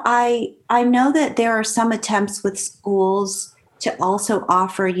 And I know that there are some attempts with schools to also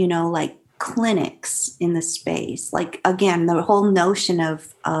offer like clinics in the space. Like, again, the whole notion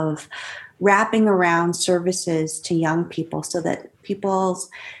of wrapping around services to young people so that people's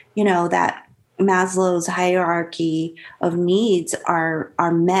that Maslow's hierarchy of needs are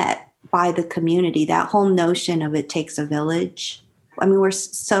met by the community. That whole notion of it takes a village. I mean, we're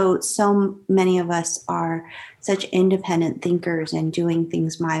so many of us are such independent thinkers and doing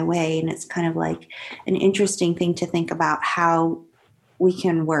things my way. And it's kind of like an interesting thing to think about how we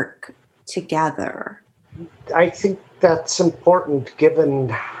can work together. I think that's important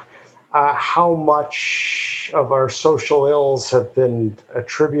given how much of our social ills have been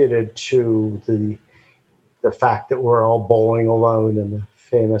attributed to the fact that we're all bowling alone, in the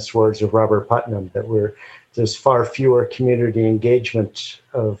famous words of Robert Putnam, that there's far fewer community engagement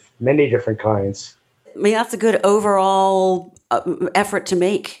of many different kinds. I mean, that's a good overall effort to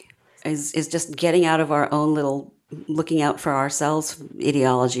make, is just getting out of our own little looking out for ourselves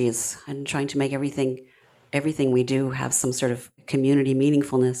ideologies and trying to make everything we do have some sort of community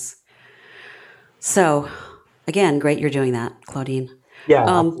meaningfulness. So, again, great you're doing that, Claudine. Yeah,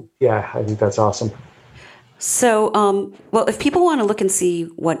 I think that's awesome. So, well, if people want to look and see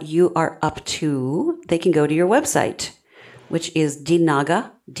what you are up to, they can go to your website, which is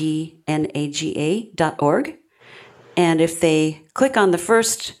dnaga, dnaga.org. And if they click on the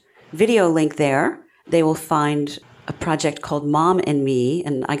first video link there, they will find a project called Mom and Me.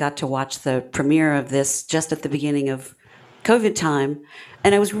 And I got to watch the premiere of this just at the beginning of COVID time,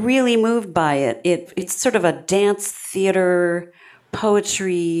 and I was really moved by it. It's sort of a dance, theater,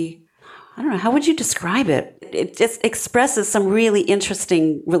 poetry. I don't know, how would you describe it? It just expresses some really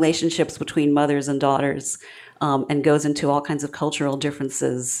interesting relationships between mothers and daughters, and goes into all kinds of cultural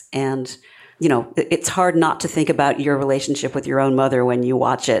differences. And, it's hard not to think about your relationship with your own mother when you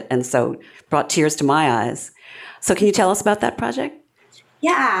watch it. And so it brought tears to my eyes. So can you tell us about that project?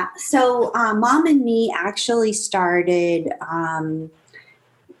 Yeah. So Mom and Me actually started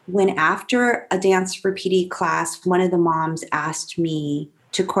when, after a dance for PD class, one of the moms asked me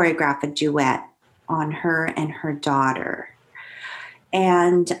to choreograph a duet on her and her daughter.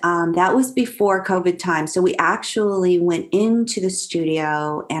 And that was before COVID time. So we actually went into the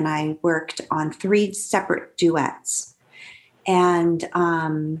studio and I worked on 3 separate duets. And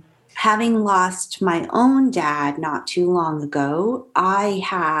having lost my own dad not too long ago, I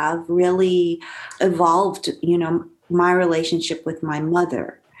have really evolved, my relationship with my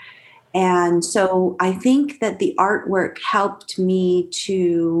mother. And so I think that the artwork helped me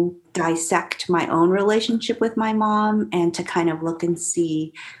to dissect my own relationship with my mom and to kind of look and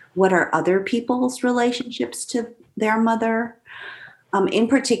see what are other people's relationships to their mother. In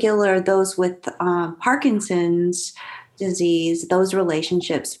particular, those with Parkinson's disease, those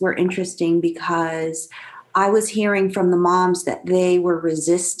relationships were interesting because I was hearing from the moms that they were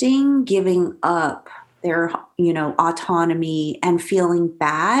resisting giving up their, autonomy and feeling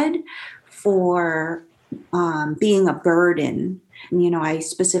bad for being a burden. I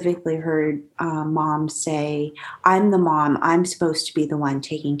specifically heard moms say, I'm the mom, I'm supposed to be the one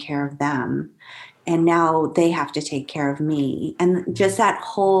taking care of them. And now they have to take care of me. And just that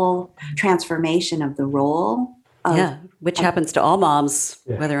whole transformation of the role. Which happens to all moms,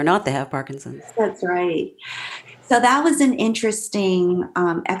 whether or not they have Parkinson's. That's right. So that was an interesting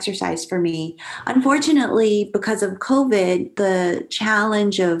exercise for me. Unfortunately, because of COVID, the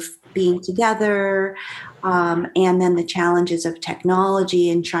challenge of being together and then the challenges of technology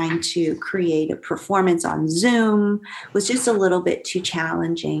and trying to create a performance on Zoom was just a little bit too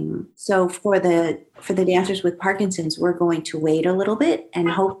challenging. So for the dancers with Parkinson's, we're going to wait a little bit and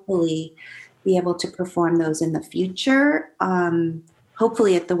hopefully be able to perform those in the future,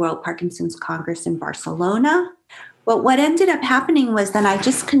 hopefully at the World Parkinson's Congress in Barcelona. But what ended up happening was then I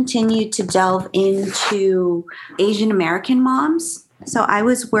just continued to delve into Asian American moms. So I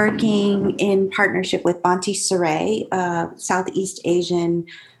was working in partnership with Banti Saray, a Southeast Asian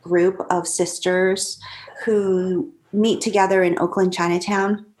group of sisters who meet together in Oakland,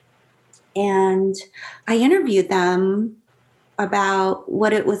 Chinatown. And I interviewed them about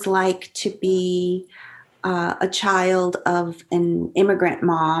what it was like to be a child of an immigrant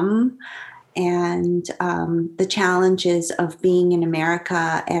mom and the challenges of being in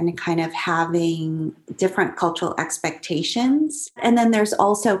America and kind of having different cultural expectations. And then there's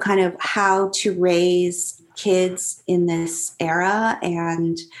also kind of how to raise kids in this era.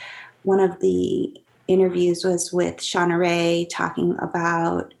 And one of the interviews was with Shauna Ray talking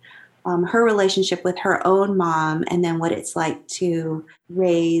about her relationship with her own mom and then what it's like to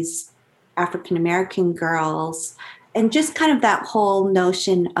raise African-American girls and just kind of that whole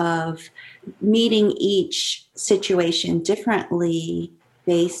notion of meeting each situation differently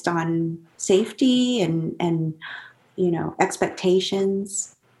based on safety and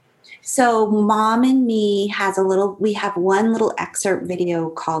expectations. So Mom and Me we have one little excerpt video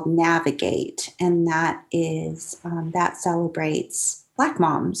called Navigate, and that is, that celebrates Black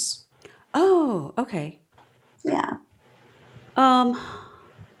moms. Oh, okay. Yeah.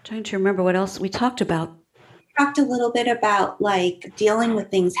 Trying to remember what else we talked about. Talked a little bit about like dealing with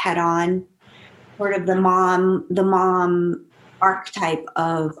things head on, sort of the mom archetype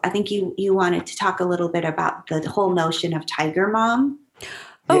of, I think you wanted to talk a little bit about the whole notion of tiger mom.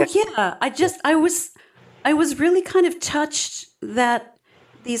 Oh yeah. I was really kind of touched that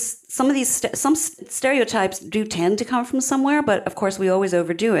some stereotypes do tend to come from somewhere, but of course we always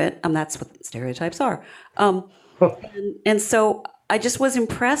overdo it. That's what stereotypes are. And so I just was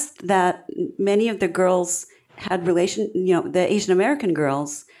impressed that many of the girls had the Asian American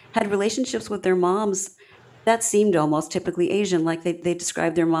girls had relationships with their moms that seemed almost typically Asian. Like they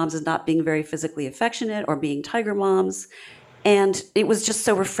described their moms as not being very physically affectionate or being tiger moms. And it was just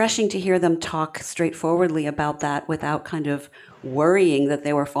so refreshing to hear them talk straightforwardly about that without kind of worrying that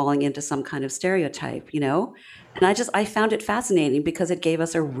they were falling into some kind of stereotype, And I found it fascinating because it gave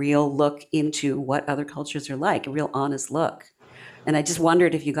us a real look into what other cultures are like, a real honest look. And I just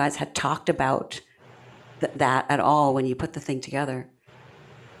wondered if you guys had talked about that at all when you put the thing together.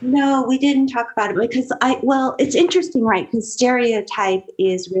 No, we didn't talk about it because it's interesting, right? Because stereotype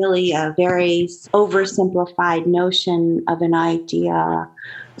is really a very oversimplified notion of an idea.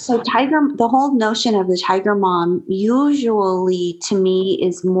 So the whole notion of the tiger mom usually to me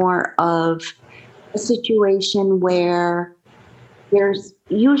is more of a situation where there's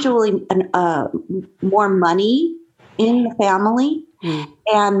usually more money in the family,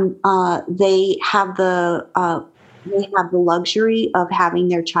 and they have the luxury of having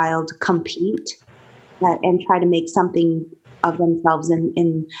their child compete and try to make something of themselves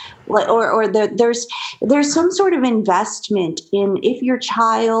there's some sort of investment in, if your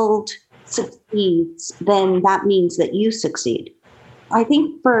child succeeds, then that means that you succeed. I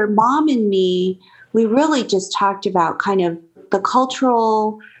think for Mom and Me, we really just talked about kind of the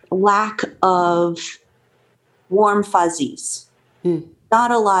cultural lack of warm fuzzies.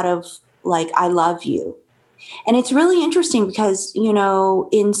 Not a lot of like, I love you. And it's really interesting because,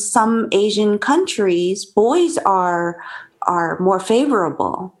 in some Asian countries, boys are more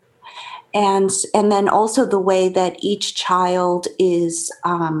favorable. And then also the way that each child is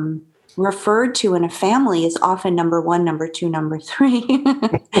referred to in a family is often number one, number two, number three.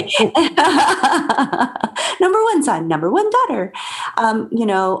 Number one son, number one daughter,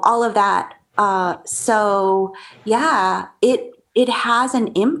 all of that. So yeah, it has an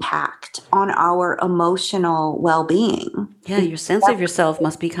impact on our emotional well-being. Yeah, your sense of yourself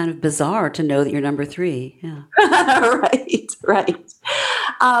must be kind of bizarre to know that you're number three. Yeah. Right.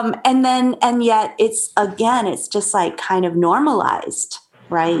 And yet it's just like kind of normalized,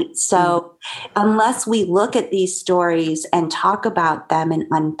 right? So unless we look at these stories and talk about them and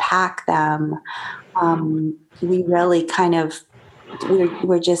unpack them, we really kind of,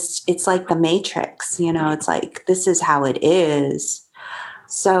 we're just, it's like the Matrix, it's like, this is how it is.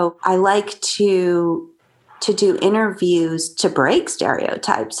 So I like to do interviews to break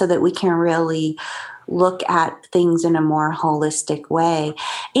stereotypes so that we can really look at things in a more holistic way.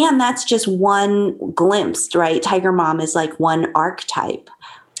 And that's just one glimpse, right? Tiger Mom is like one archetype,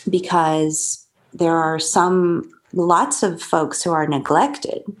 because there are lots of folks who are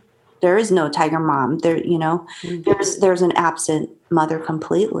neglected. There is no tiger mom. There's an absent mother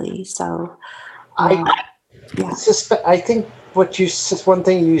completely. So, I think one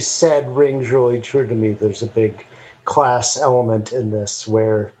thing you said rings really true to me. There's a big class element in this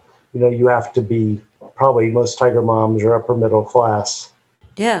where, you have to be, probably most tiger moms are upper middle class.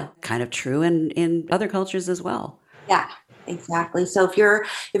 Yeah, kind of true in other cultures as well. Yeah, exactly. So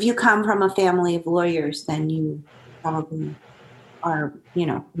if you come from a family of lawyers, then you probably are,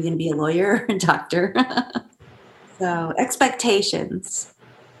 you're going to be a lawyer or a doctor. So expectations.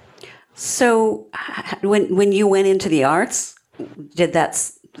 So when you went into the arts, did that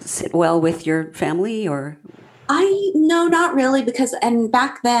sit well with your family or? No, not really, and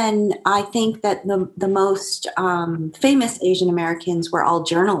back then I think that the most famous Asian Americans were all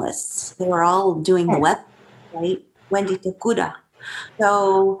journalists. They were all doing the web, right? Wendy Tokura.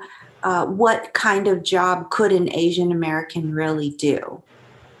 So what kind of job could an Asian American really do,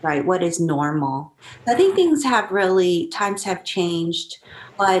 right? What is normal? I think times have changed,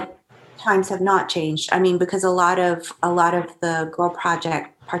 but times have not changed. I mean, because a lot of the Girl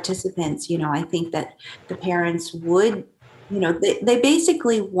Project participants, I think that the parents would, they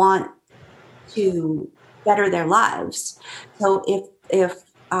basically want to better their lives. So if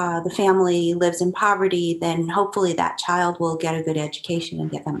the family lives in poverty, then hopefully that child will get a good education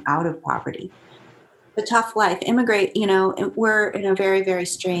and get them out of poverty. The tough life, immigrate, we're in a very, very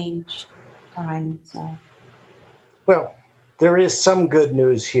strange time. So, well, there is some good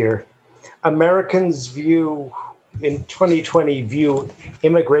news here. Americans in 2020 view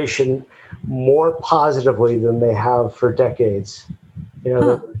immigration more positively than they have for decades.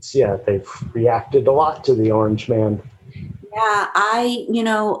 They've reacted a lot to the Orange Man. Yeah,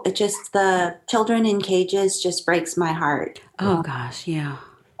 just the children in cages just breaks my heart. Oh, gosh, yeah.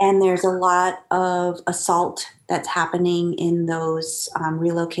 And there's a lot of assault that's happening in those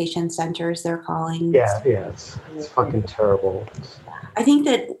relocation centers, they're calling. Yeah, it's fucking terrible. I think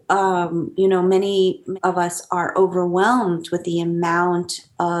that, many of us are overwhelmed with the amount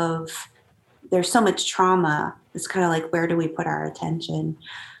of, there's so much trauma. It's kind of like, where do we put our attention?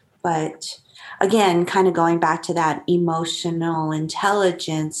 But again, kind of going back to that emotional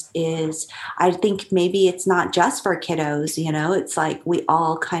intelligence is, I think maybe it's not just for kiddos, it's like we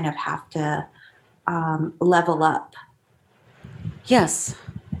all kind of have to level up. Yes.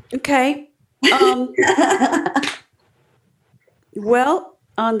 Okay. Well,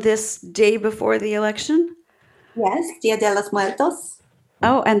 on this day before the election? Yes, Dia de los Muertos.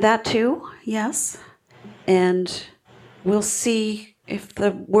 Oh, and that too, yes. And we'll see if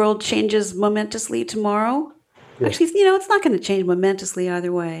the world changes momentously tomorrow. Yeah. Actually, it's not going to change momentously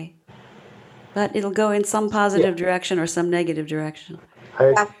either way, but it'll go in some positive direction or some negative direction.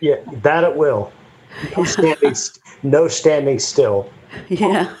 That it will. No standing still.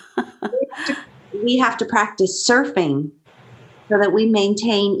 Yeah. We have to practice surfing so that we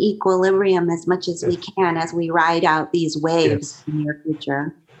maintain equilibrium as much as we can as we ride out these waves in the near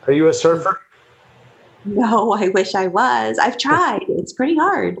future. Are you a surfer? No, I wish I was. I've tried. It's pretty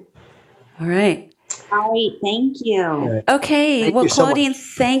hard. All right. All right. Thank you. Okay. Thank well, you so Claudine, much.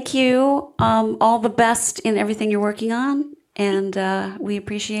 Thank you. All the best in everything you're working on. And we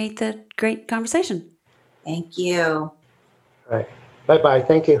appreciate the great conversation. Thank you. All right. Bye-bye.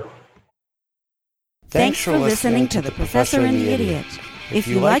 Thank you. Thanks for listening to The Professor and the Idiot. If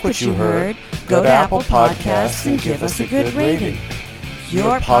you like what you heard, go to Apple Podcasts and give us a good rating.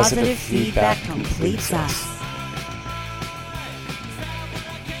 Your positive feedback completes us.